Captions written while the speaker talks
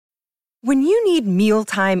When you need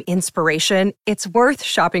mealtime inspiration, it's worth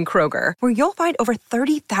shopping Kroger, where you'll find over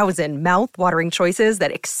 30,000 mouth-watering choices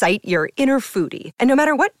that excite your inner foodie. And no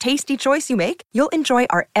matter what tasty choice you make, you'll enjoy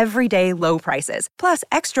our everyday low prices, plus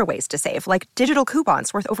extra ways to save, like digital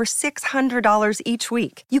coupons worth over $600 each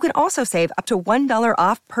week. You can also save up to $1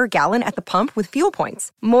 off per gallon at the pump with fuel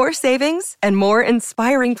points. More savings and more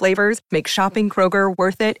inspiring flavors make shopping Kroger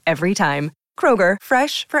worth it every time. Kroger,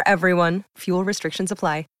 fresh for everyone. Fuel restrictions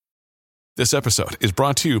apply. This episode is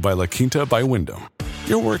brought to you by La Quinta by Wyndham.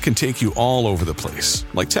 Your work can take you all over the place,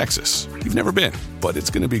 like Texas. You've never been, but it's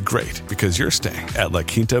going to be great because you're staying at La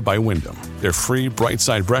Quinta by Wyndham. Their free Bright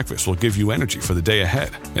Side breakfast will give you energy for the day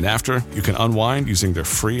ahead. And after, you can unwind using their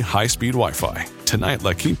free high-speed Wi-Fi. Tonight,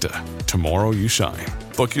 La Quinta. Tomorrow, you shine.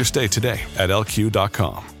 Book your stay today at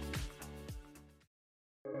lq.com.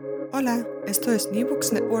 Hola, esto es New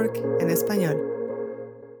Books Network en español.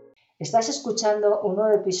 Estás escuchando un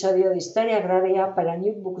nuevo episodio de Historia Agraria para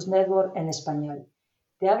New Books Network en español.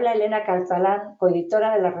 Te habla Elena Catalán,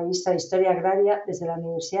 coeditora de la revista de Historia Agraria desde la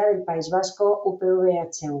Universidad del País Vasco,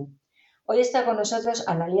 UPV-HU. Hoy está con nosotros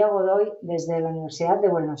Analía Godoy desde la Universidad de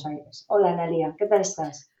Buenos Aires. Hola Analía, ¿qué tal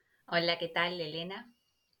estás? Hola, ¿qué tal, Elena?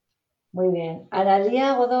 Muy bien.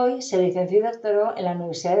 Analía Godoy se licenció y doctoró en la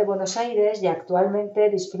Universidad de Buenos Aires y actualmente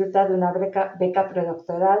disfruta de una beca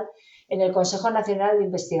predoctoral en el Consejo Nacional de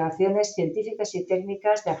Investigaciones Científicas y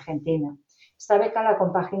Técnicas de Argentina. Esta beca la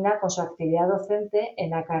compagina con su actividad docente en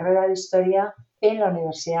la carrera de Historia en la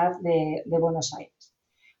Universidad de Buenos Aires.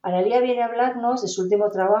 Analía viene a hablarnos de su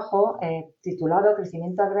último trabajo titulado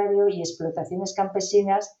Crecimiento agrario y explotaciones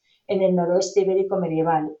campesinas en el noroeste ibérico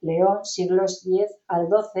medieval, León, siglos X al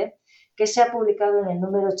XII, que se ha publicado en el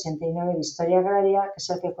número 89 de Historia Agraria, que es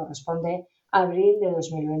el que corresponde a abril de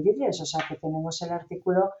 2023, o sea que tenemos el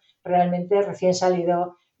artículo realmente recién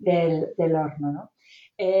salido del horno, ¿no?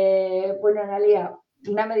 Bueno, Analía,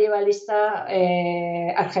 una medievalista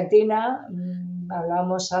argentina,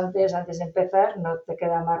 hablábamos antes de empezar, no te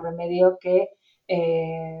queda más remedio que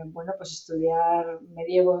pues estudiar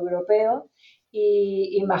medievo europeo.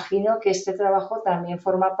 Y imagino que este trabajo también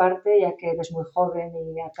forma parte, ya que eres muy joven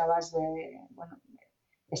y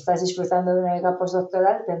estás disfrutando de una beca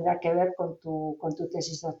postdoctoral, tendrá que ver con tu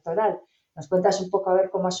tesis doctoral. ¿Nos cuentas un poco a ver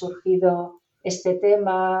cómo ha surgido este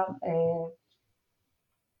tema?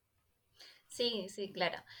 Sí,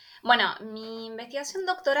 claro. Bueno, mi investigación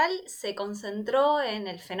doctoral se concentró en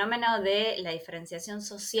el fenómeno de la diferenciación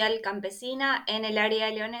social campesina en el área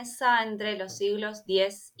leonesa entre los siglos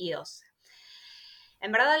X y XII.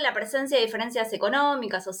 En verdad, la presencia de diferencias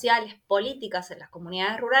económicas, sociales, políticas en las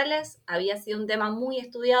comunidades rurales había sido un tema muy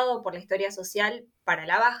estudiado por la historia social para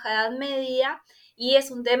la Baja Edad Media y es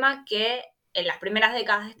un tema que en las primeras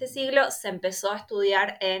décadas de este siglo se empezó a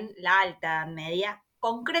estudiar en la Alta Edad Media,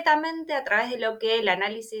 concretamente a través de lo que el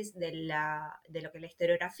análisis de lo que la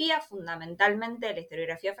historiografía, fundamentalmente la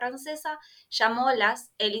historiografía francesa, llamó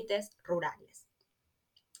las élites rurales.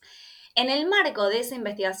 En el marco de esa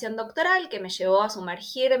investigación doctoral que me llevó a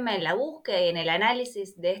sumergirme en la búsqueda y en el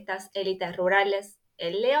análisis de estas élites rurales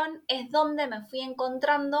en León, es donde me fui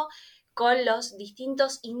encontrando con los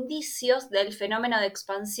distintos indicios del fenómeno de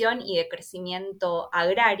expansión y de crecimiento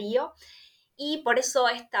agrario, y por eso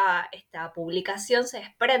esta publicación se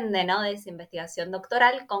desprende, ¿no?, de esa investigación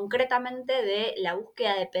doctoral, concretamente de la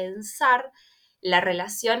búsqueda de pensar la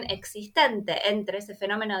relación existente entre ese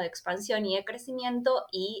fenómeno de expansión y de crecimiento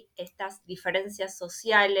y estas diferencias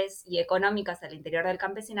sociales y económicas al interior del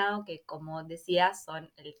campesinado que, como decía,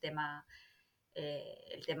 son el tema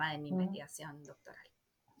de mi investigación doctoral.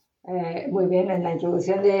 Muy bien, en la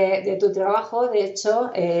introducción de tu trabajo, de hecho,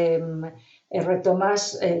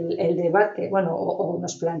 retomas el debate, o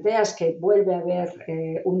nos planteas que vuelve a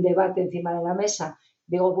haber un debate encima de la mesa.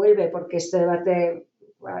 Digo vuelve porque este debate,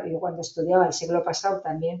 yo cuando estudiaba el siglo pasado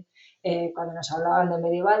también, cuando nos hablaban de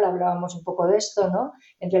medieval, hablábamos un poco de esto, ¿no?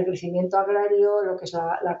 Entre el crecimiento agrario, lo que es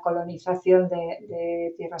la colonización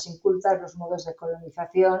de tierras incultas, los modos de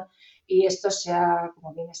colonización, y esto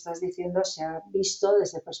como bien estás diciendo, se ha visto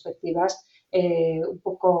desde perspectivas un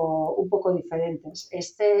poco diferentes.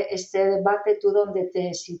 Este debate, ¿tú dónde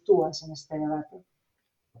te sitúas en este debate?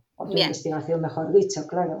 O tu investigación, mejor dicho,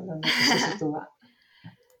 claro, ¿dónde se sitúa?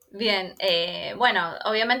 Bien,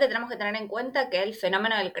 obviamente tenemos que tener en cuenta que el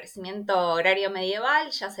fenómeno del crecimiento agrario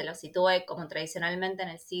medieval ya se lo sitúe como tradicionalmente en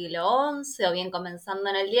el siglo XI o bien comenzando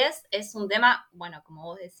en el X. Es un tema, como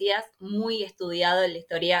vos decías, muy estudiado en la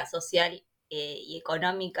historia social y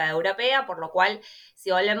económica europea, por lo cual,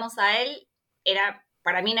 si volvemos a él, era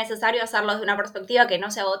para mí necesario hacerlo de una perspectiva que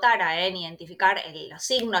no se agotara en identificar los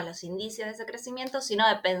signos, los indicios de ese crecimiento, sino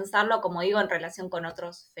de pensarlo, como digo, en relación con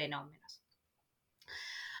otros fenómenos.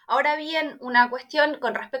 Ahora bien, una cuestión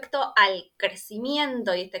con respecto al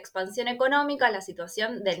crecimiento y esta expansión económica, la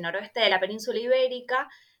situación del noroeste de la península ibérica,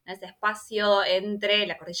 en ese espacio entre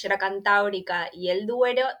la cordillera Cantábrica y el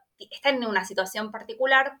Duero, está en una situación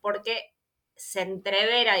particular porque se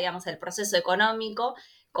entrevera, digamos, el proceso económico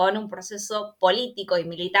con un proceso político y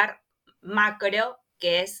militar macro,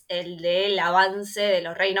 que es el del avance de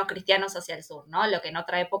los reinos cristianos hacia el sur, ¿no? Lo que en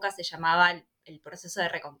otra época se llamaba el proceso de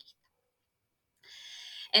reconquista.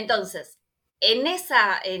 Entonces,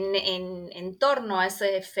 en torno a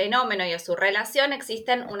ese fenómeno y a su relación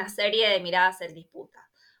existen una serie de miradas en disputa.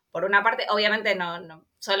 Por una parte, obviamente no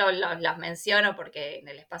solo los menciono porque en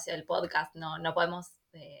el espacio del podcast no podemos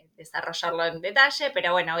desarrollarlo en detalle,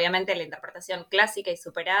 pero bueno, obviamente la interpretación clásica y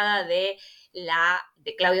superada de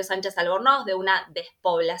Claudio Sánchez Albornoz, de una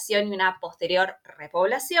despoblación y una posterior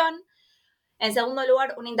repoblación. En segundo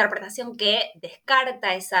lugar, una interpretación que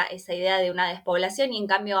descarta esa idea de una despoblación y en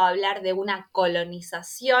cambio va a hablar de una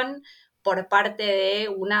colonización por parte de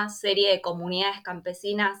una serie de comunidades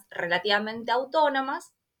campesinas relativamente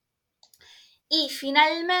autónomas. Y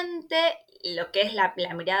finalmente, lo que es la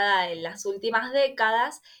mirada de las últimas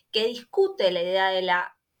décadas, que discute la idea de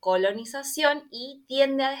la colonización y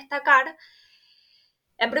tiende a destacar,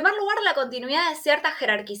 en primer lugar, la continuidad de cierta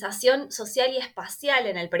jerarquización social y espacial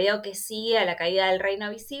en el periodo que sigue a la caída del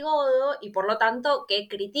reino visigodo y por lo tanto que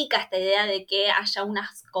critica esta idea de que haya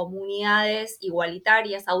unas comunidades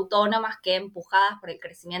igualitarias, autónomas, que empujadas por el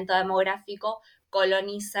crecimiento demográfico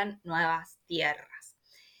colonizan nuevas tierras.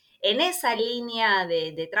 En esa línea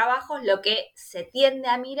de trabajos lo que se tiende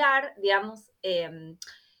a mirar, digamos,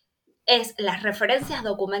 es las referencias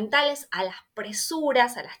documentales a las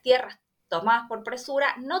presuras, a las tierras tomadas por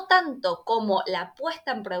presura, no tanto como la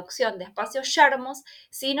puesta en producción de espacios yermos,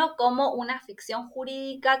 sino como una ficción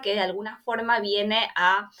jurídica que de alguna forma viene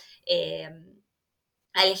a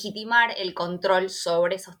legitimar el control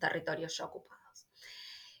sobre esos territorios ya ocupados.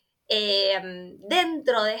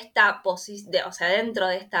 Dentro de este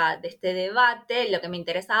debate, lo que me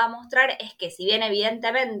interesaba mostrar es que si bien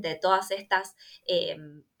evidentemente todas estas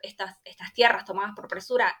tierras tomadas por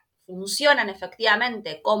presura funcionan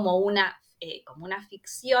efectivamente como una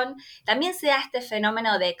ficción, también se da este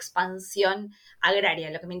fenómeno de expansión agraria.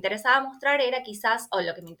 Lo que me interesaba mostrar era quizás, o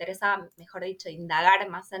lo que me interesaba, mejor dicho, indagar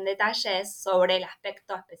más en detalle es sobre el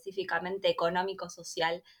aspecto específicamente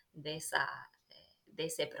económico-social de ese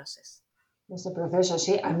proceso. De ese proceso,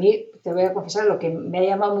 sí. A mí, te voy a confesar, lo que me ha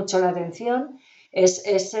llamado mucho la atención es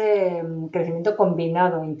ese crecimiento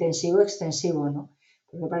combinado, intensivo-extensivo, ¿no?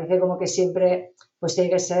 Porque parece como que siempre pues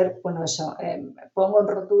tiene que ser, bueno, eso, pongo en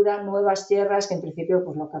rotura nuevas tierras que en principio,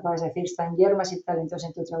 pues lo que acabas de decir, están yermas y tal. Entonces,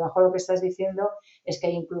 en tu trabajo lo que estás diciendo es que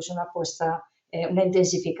hay incluso una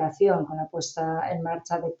intensificación con la puesta en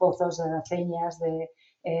marcha de pozos, de aceñas, de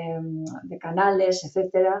canales,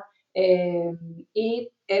 etcétera.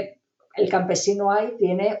 Y el campesino ahí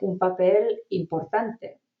tiene un papel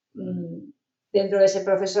importante dentro de ese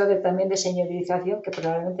proceso también de señorización que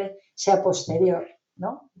probablemente sea posterior,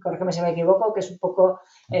 ¿no? Corrígeme si me equivoco, que es un poco,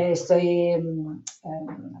 estoy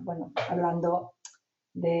hablando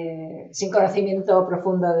sin conocimiento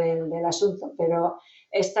profundo del asunto, pero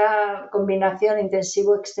esta combinación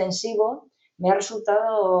intensivo-extensivo me ha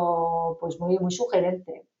resultado pues muy, muy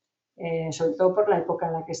sugerente, sobre todo por la época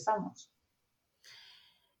en la que estamos.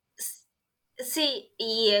 Sí,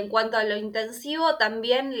 y en cuanto a lo intensivo,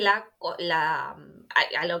 también a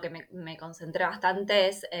lo que me concentré bastante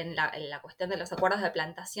es en la cuestión de los acuerdos de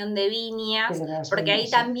plantación de viñas, porque ahí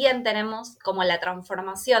también tenemos como la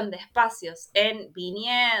transformación de espacios en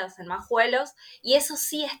viñedos, en majuelos, y eso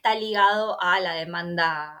sí está ligado a la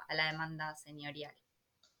demanda señorial.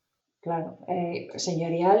 Claro,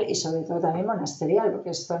 señorial y sobre todo también monasterial, porque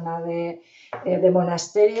es zona de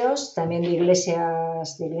monasterios, también de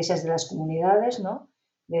iglesias de las comunidades, ¿no?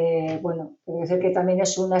 Quiero decir que también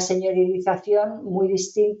es una señorialización muy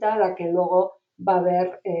distinta a la que luego va a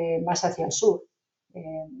haber más hacia el sur,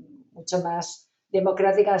 mucho más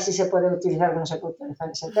democrática, si se puede utilizar, no se puede utilizar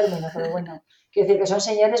ese término, pero bueno, quiero decir que son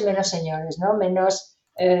señores menos señores, ¿no? Menos,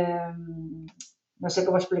 no sé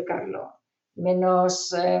cómo explicarlo,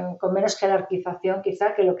 con menos jerarquización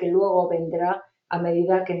quizá que lo que luego vendrá a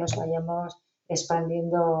medida que nos vayamos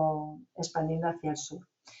expandiendo hacia el sur.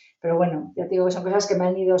 Pero bueno, ya te digo que son cosas que me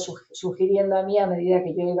han ido sugiriendo a mí a medida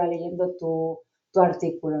que yo iba leyendo tu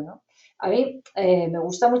artículo, ¿no? A mí me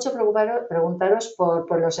gusta mucho preguntaros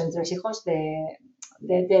por los entresijos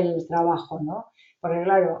del trabajo, ¿no? Porque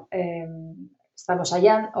claro, estamos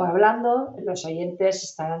allá o hablando, los oyentes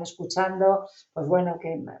estarán escuchando, pues bueno,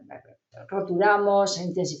 que roturamos,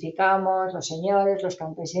 intensificamos, los señores, los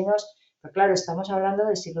campesinos, pero claro, estamos hablando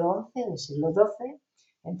del siglo XI, del siglo XII,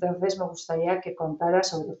 entonces me gustaría que contara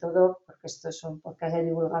sobre todo, porque esto es un podcast de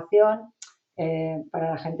divulgación,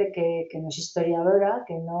 para la gente que no es historiadora,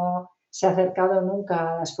 que no se ha acercado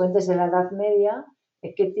nunca a las fuentes de la Edad Media,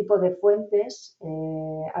 qué tipo de fuentes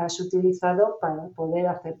has utilizado para poder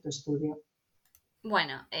hacer tu estudio.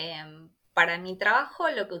 Bueno, para mi trabajo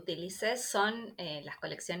lo que utilicé son las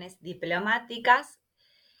colecciones diplomáticas.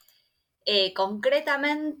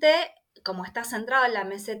 Concretamente, como está centrado en la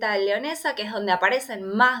meseta leonesa, que es donde aparecen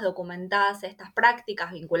más documentadas estas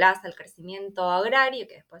prácticas vinculadas al crecimiento agrario,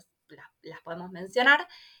 que después las podemos mencionar,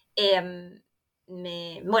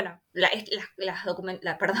 las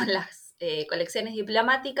colecciones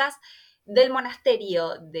diplomáticas del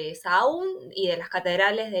monasterio de Sahagún y de las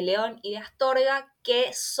catedrales de León y de Astorga,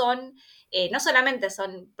 que son no solamente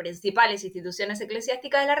son principales instituciones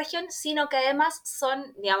eclesiásticas de la región, sino que además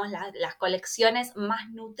son, digamos, las colecciones más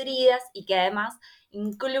nutridas y que además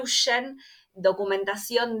incluyen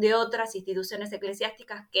documentación de otras instituciones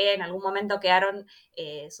eclesiásticas que en algún momento quedaron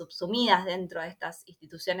subsumidas dentro de estas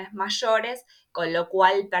instituciones mayores, con lo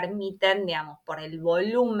cual permiten, digamos, por el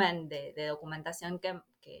volumen de documentación que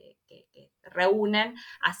reúnen,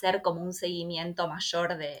 hacer como un seguimiento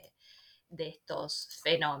mayor de estos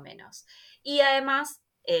fenómenos. Y además,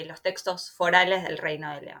 los textos forales del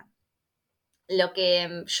Reino de León. Lo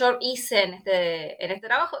que yo hice en este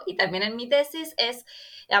trabajo y también en mi tesis es,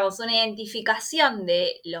 digamos, una identificación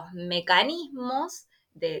de los mecanismos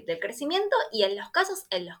del crecimiento y en los casos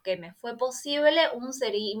en los que me fue posible un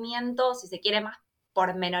seguimiento, si se quiere, más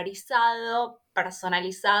pormenorizado,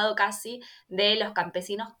 personalizado casi, de los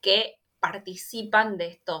campesinos que participan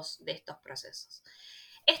de estos procesos.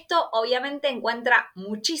 Esto obviamente encuentra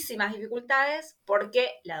muchísimas dificultades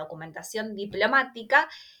porque la documentación diplomática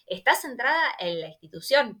está centrada en la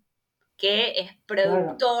institución que es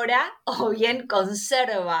productora, claro, o bien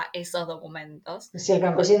conserva esos documentos. Si el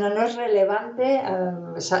campesino no es relevante,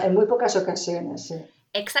 en muy pocas ocasiones, sí.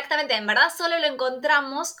 Exactamente, en verdad solo lo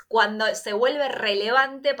encontramos cuando se vuelve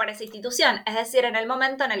relevante para esa institución, es decir, en el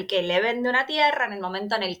momento en el que le vende una tierra, en el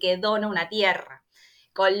momento en el que dona una tierra.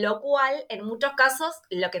 Con lo cual, en muchos casos,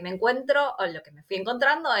 lo que me encuentro o lo que me fui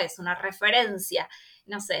encontrando es una referencia,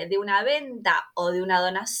 no sé, de una venta o de una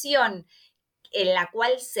donación en la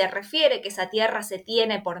cual se refiere que esa tierra se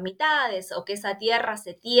tiene por mitades o que esa tierra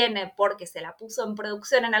se tiene porque se la puso en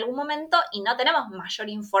producción en algún momento y no tenemos mayor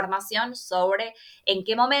información sobre en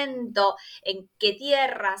qué momento, en qué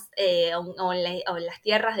tierras o en las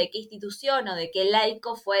tierras de qué institución o de qué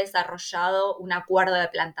laico fue desarrollado un acuerdo de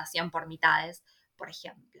plantación por mitades, por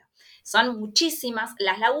ejemplo. Son muchísimas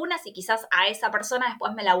las lagunas y quizás a esa persona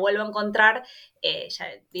después me la vuelvo a encontrar, ya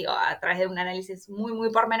digo, a través de un análisis muy,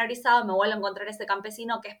 muy pormenorizado, me vuelvo a encontrar ese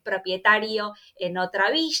campesino que es propietario en otra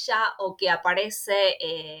villa o que aparece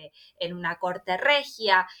en una corte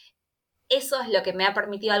regia. Eso es lo que me ha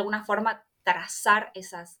permitido de alguna forma trazar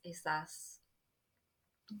esas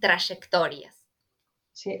trayectorias.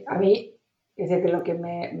 Sí, a mí, dice que lo que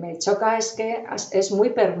me choca es que es muy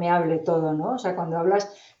permeable todo, ¿no? O sea, cuando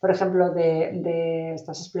hablas, por ejemplo,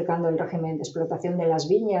 estás explicando el régimen de explotación de las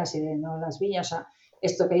viñas y de no las viñas, o sea,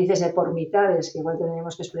 esto que dices de por mitades, que igual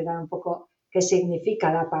tendríamos que explicar un poco qué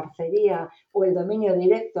significa la parcería o el dominio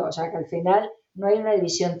directo, o sea, que al final no hay una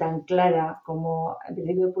división tan clara como en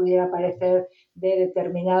principio pudiera parecer de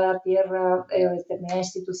determinada tierra o determinada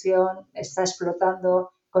institución está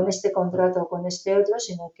explotando con este contrato o con este otro,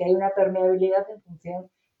 sino que hay una permeabilidad en función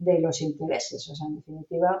de los intereses. O sea, en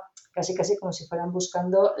definitiva, casi como si fueran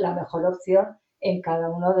buscando la mejor opción en cada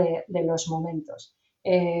uno de los momentos.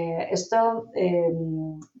 Esto,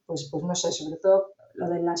 pues no sé, sobre todo lo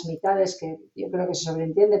de las mitades, que yo creo que se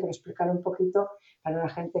sobreentiende, pero explicar un poquito para la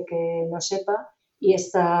gente que no sepa, y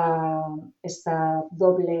esta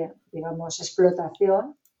doble, digamos,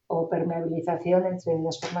 explotación o permeabilización entre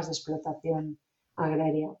las formas de explotación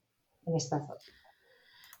agraria en esta zona.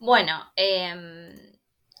 Bueno,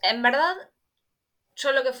 en verdad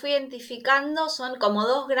yo lo que fui identificando son como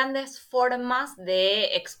dos grandes formas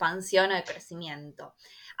de expansión o de crecimiento,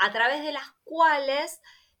 a través de las cuales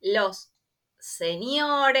los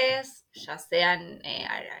señores, ya sean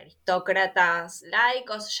aristócratas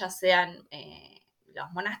laicos, ya sean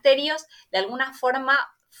los monasterios, de alguna forma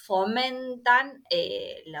fomentan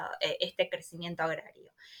este crecimiento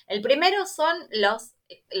agrario. El primero son los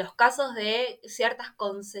casos de ciertas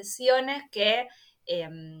concesiones que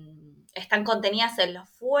están contenidas en los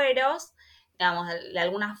fueros, digamos, de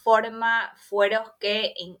alguna forma, fueros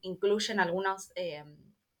que incluyen algunos...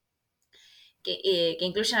 que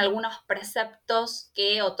incluyen algunos preceptos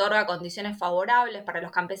que otorga condiciones favorables para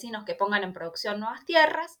los campesinos que pongan en producción nuevas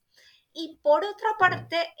tierras. Y por otra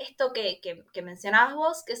parte, esto que mencionabas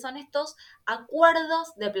vos, que son estos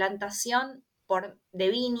acuerdos de plantación de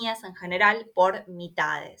viñas en general por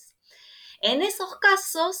mitades. En esos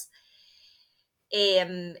casos,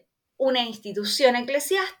 una institución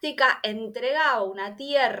eclesiástica entregaba una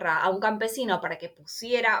tierra a un campesino para que la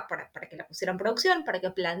pusiera en producción, para que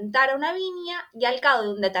plantara una viña, y al cabo de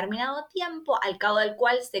un determinado tiempo, al cabo del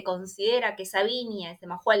cual se considera que esa viña, ese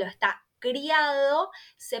majuelo está criado,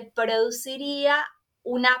 se produciría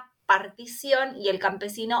una partición y el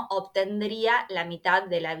campesino obtendría la mitad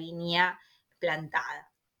de la viña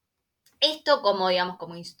plantada. Esto como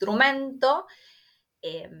instrumento,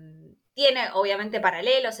 tiene obviamente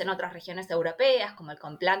paralelos en otras regiones europeas, como el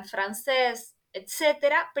complant francés,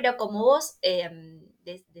 etcétera, pero como vos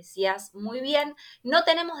decías muy bien, no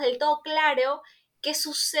tenemos del todo claro qué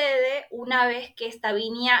sucede una vez que esta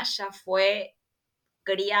viña ya fue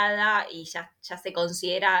criada y ya se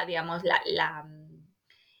considera, digamos,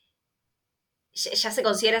 ya se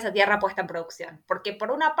considera esa tierra puesta en producción. Porque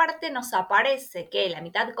por una parte nos aparece que la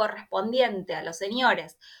mitad correspondiente a los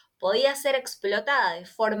señores podía ser explotada de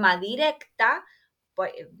forma directa,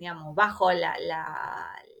 digamos, bajo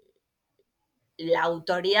la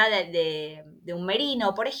autoridad de un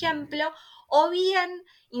merino, por ejemplo, o bien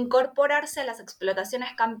incorporarse a las explotaciones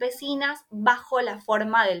campesinas bajo la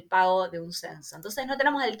forma del pago de un censo. Entonces no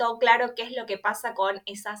tenemos del todo claro qué es lo que pasa con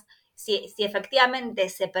esas, si efectivamente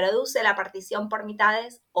se produce la partición por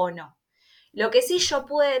mitades o no. Lo que sí yo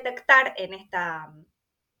pude detectar en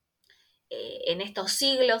estos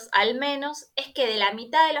siglos al menos, es que de la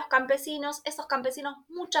mitad de los campesinos, esos campesinos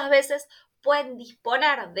muchas veces pueden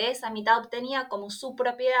disponer de esa mitad obtenida como su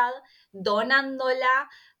propiedad, donándola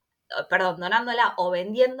o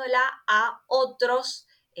vendiéndola a otros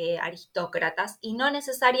aristócratas, y no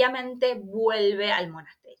necesariamente vuelve al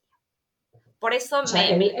monasterio. Por eso o sea,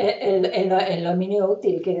 el dominio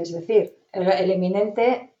útil, ¿quieres decir? El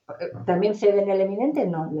eminente... ¿También cede en el eminente?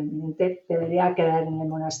 No, el eminente debería quedar en el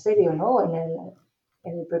monasterio, ¿no? O en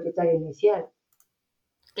el propietario inicial.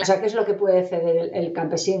 Claro. O sea, ¿qué es lo que puede ceder el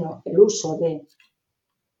campesino? El uso de...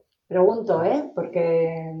 Pregunto,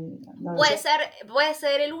 porque... No puede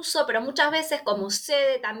ser el uso, pero muchas veces como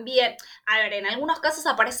cede también... A ver, en algunos casos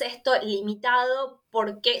aparece esto limitado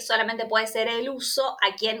porque solamente puede ser el uso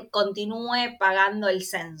a quien continúe pagando el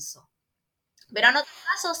censo. Pero en otros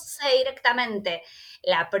casos cede directamente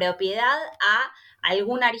la propiedad a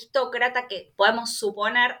algún aristócrata que podemos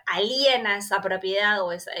suponer aliena esa propiedad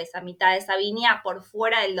o esa mitad de esa viña por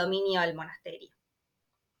fuera del dominio del monasterio.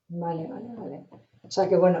 Vale. O sea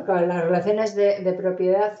que, bueno, claro, las relaciones de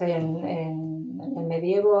propiedad en el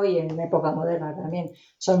medievo y en época moderna también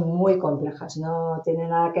son muy complejas. No tiene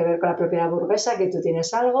nada que ver con la propiedad burguesa, que tú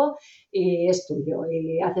tienes algo y es tuyo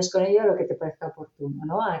y haces con ello lo que te parezca oportuno,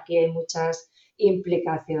 ¿no? Aquí hay muchas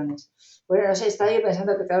implicaciones. Bueno, no sé, estaba yo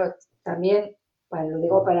pensando que, claro, también, lo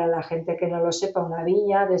digo para la gente que no lo sepa, una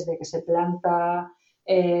viña, desde que se planta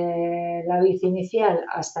la vid inicial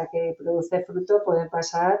hasta que produce fruto, pueden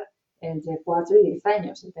pasar entre 4 y 10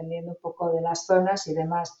 años, dependiendo un poco de las zonas y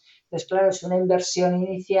demás. Entonces, claro, es una inversión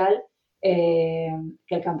inicial que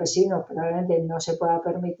el campesino probablemente no se pueda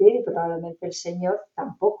permitir y probablemente el señor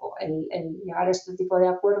tampoco. El llegar a este tipo de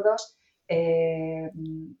acuerdos,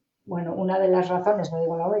 bueno, una de las razones, no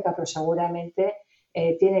digo la única, pero seguramente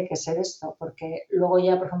tiene que ser esto, porque luego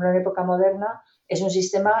ya, por ejemplo, en época moderna, es un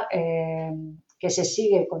sistema que se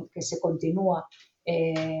sigue, que se continúa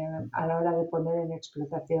a la hora de poner en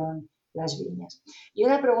explotación las viñas. Y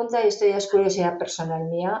una pregunta, y esto ya es curiosidad personal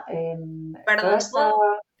mía. Perdón,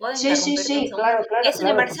 ¿puedo sí, claro. Es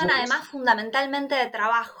una inversión además fundamentalmente de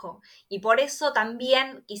trabajo, y por eso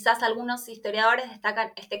también quizás algunos historiadores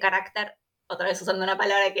destacan este carácter, otra vez usando una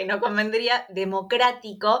palabra que no convendría,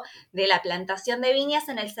 democrático de la plantación de viñas,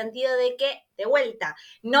 en el sentido de que, de vuelta,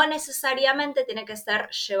 no necesariamente tiene que ser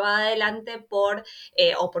llevada adelante por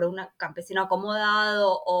un campesino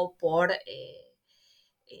acomodado o por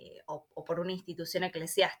una institución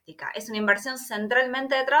eclesiástica. Es una inversión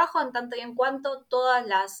centralmente de trabajo, en tanto y en cuanto todas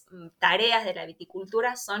las tareas de la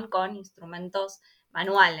viticultura son con instrumentos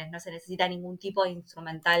manuales, no se necesita ningún tipo de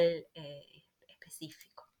instrumental específico.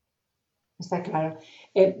 Está claro.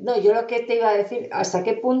 No, yo lo que te iba a decir, ¿hasta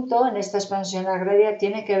qué punto en esta expansión agraria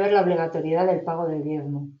tiene que ver la obligatoriedad del pago del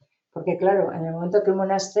diezmo? Porque claro, en el momento que un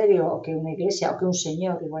monasterio o que una iglesia o que un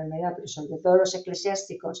señor, igual me da, pero sobre todo los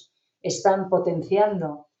eclesiásticos, están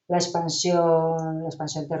potenciando la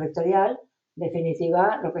expansión territorial, En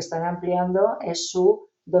definitiva, lo que están ampliando es su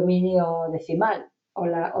dominio decimal o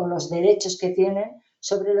los derechos que tienen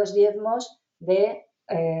sobre los diezmos de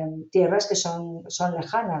tierras que son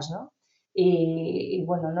lejanas, ¿no? Y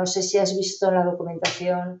bueno, no sé si has visto en la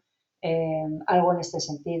documentación algo en este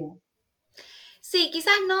sentido. Sí,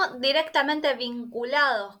 quizás no directamente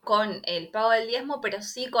vinculados con el pago del diezmo, pero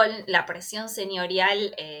sí con la presión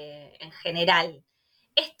señorial en general.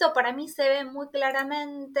 Esto para mí se ve muy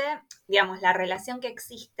claramente, digamos, la relación que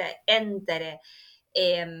existe entre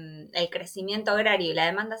el crecimiento agrario y la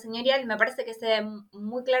demanda señorial, me parece que se ve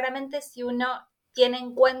muy claramente si uno tiene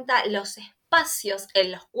en cuenta los espacios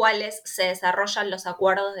en los cuales se desarrollan los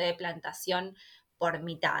acuerdos de plantación por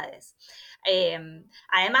mitades.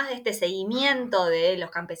 Además de este seguimiento de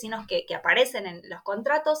los campesinos que aparecen en los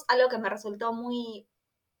contratos, algo que me resultó muy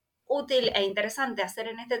útil e interesante hacer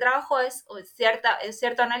en este trabajo es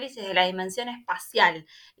cierto análisis de la dimensión espacial,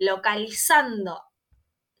 localizando.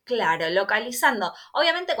 Claro, localizando.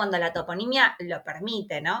 Obviamente cuando la toponimia lo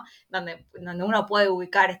permite, ¿no? Donde uno puede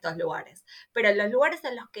ubicar estos lugares. Pero los lugares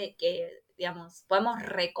en los que, digamos, podemos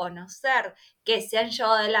reconocer que se han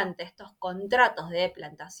llevado adelante estos contratos de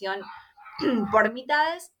plantación por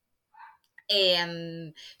mitades,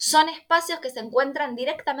 son espacios que se encuentran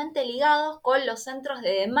directamente ligados con los centros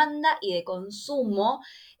de demanda y de consumo,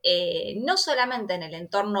 no solamente en el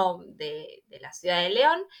entorno de la ciudad de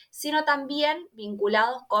León, sino también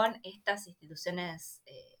vinculados con estas instituciones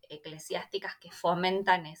eclesiásticas que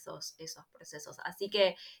fomentan esos procesos. Así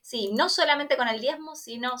que sí, no solamente con el diezmo,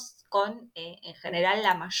 sino con en general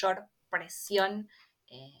la mayor presión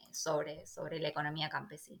sobre la economía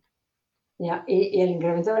campesina. Ya, y el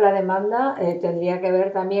incremento de la demanda tendría que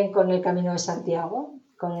ver también con el Camino de Santiago,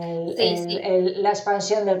 con Sí. la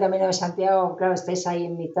expansión del Camino de Santiago. Claro, estáis ahí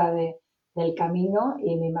en mitad del camino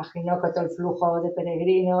y me imagino que todo el flujo de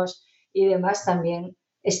peregrinos y demás también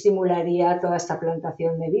estimularía toda esta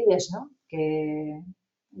plantación de vides, ¿no? Que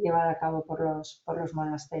llevada a cabo por los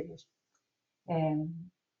monasterios.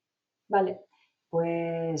 Vale,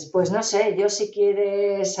 pues no sé, yo si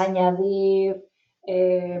quieres añadir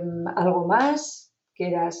algo más,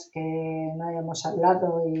 quieras que no hayamos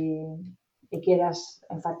hablado y quieras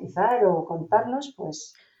enfatizar o contarnos,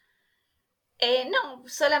 pues No,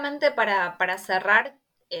 solamente para cerrar,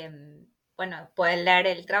 bueno, pueden leer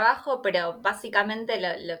el trabajo, pero básicamente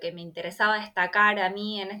lo que me interesaba destacar a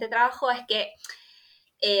mí en este trabajo es que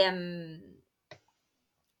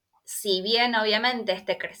si bien obviamente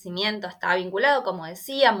este crecimiento está vinculado, como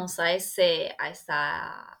decíamos, a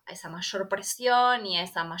esa mayor presión y a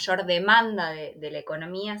esa mayor demanda de la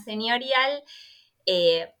economía señorial,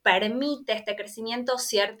 permite este crecimiento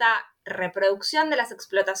cierta reproducción de las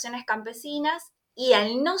explotaciones campesinas y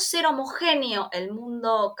al no ser homogéneo el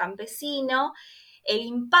mundo campesino, el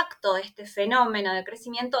impacto de este fenómeno de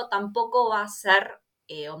crecimiento tampoco va a ser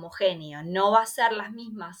homogéneo, no va a ser las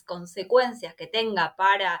mismas consecuencias que tenga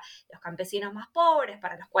para los campesinos más pobres,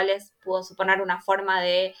 para los cuales pudo suponer una forma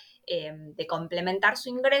de complementar su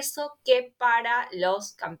ingreso que para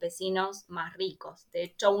los campesinos más ricos. De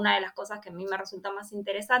hecho, una de las cosas que a mí me resulta más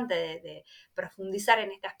interesante de profundizar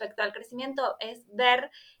en este aspecto del crecimiento es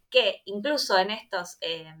ver que incluso en estos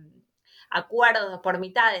acuerdos por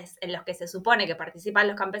mitades en los que se supone que participan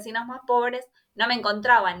los campesinos más pobres, no me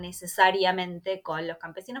encontraba necesariamente con los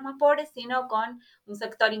campesinos más pobres, sino con un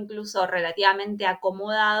sector incluso relativamente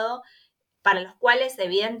acomodado, para los cuales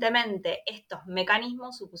evidentemente estos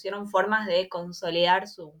mecanismos supusieron formas de consolidar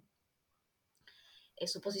su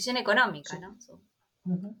posición económica, ¿no?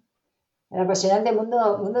 el apasionante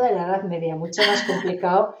mundo de la Edad Media, mucho más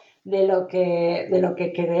complicado de lo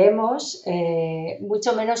que creemos,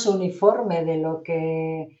 mucho menos uniforme de lo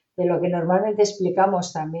que normalmente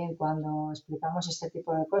explicamos también cuando explicamos este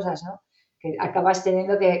tipo de cosas, ¿no? Que acabas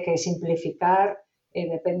teniendo que simplificar,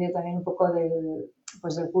 depende también un poco del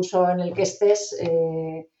curso en el que estés.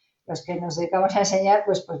 Los que nos dedicamos a enseñar,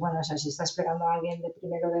 pues bueno, o sea, si estás explicando a alguien de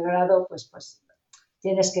primero de grado, pues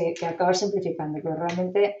tienes que acabar simplificando, pero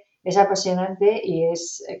realmente es apasionante y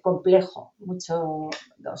es complejo, mucho,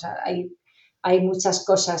 o sea, hay muchas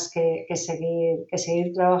cosas que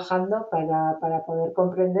seguir trabajando para poder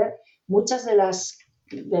comprender muchas de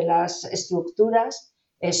las estructuras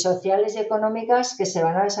sociales y económicas que se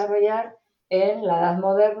van a desarrollar en la edad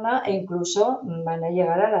moderna e incluso van a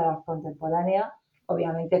llegar a la edad contemporánea,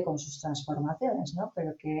 obviamente con sus transformaciones, ¿no?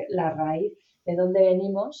 Pero que la raíz de donde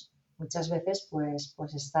venimos muchas veces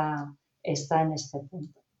pues está en este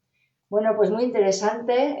punto. Bueno, pues muy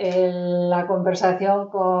interesante la conversación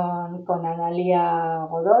con Analía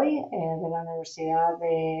Godoy de la Universidad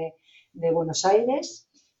de Buenos Aires.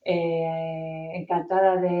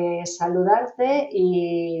 encantada de saludarte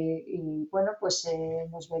y bueno, pues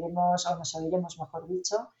nos veremos o nos oiremos, mejor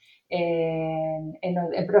dicho,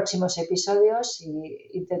 en próximos episodios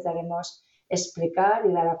y intentaremos explicar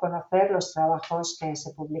y dar a conocer los trabajos que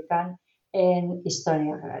se publican en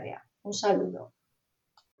Historia Agraria. Un saludo.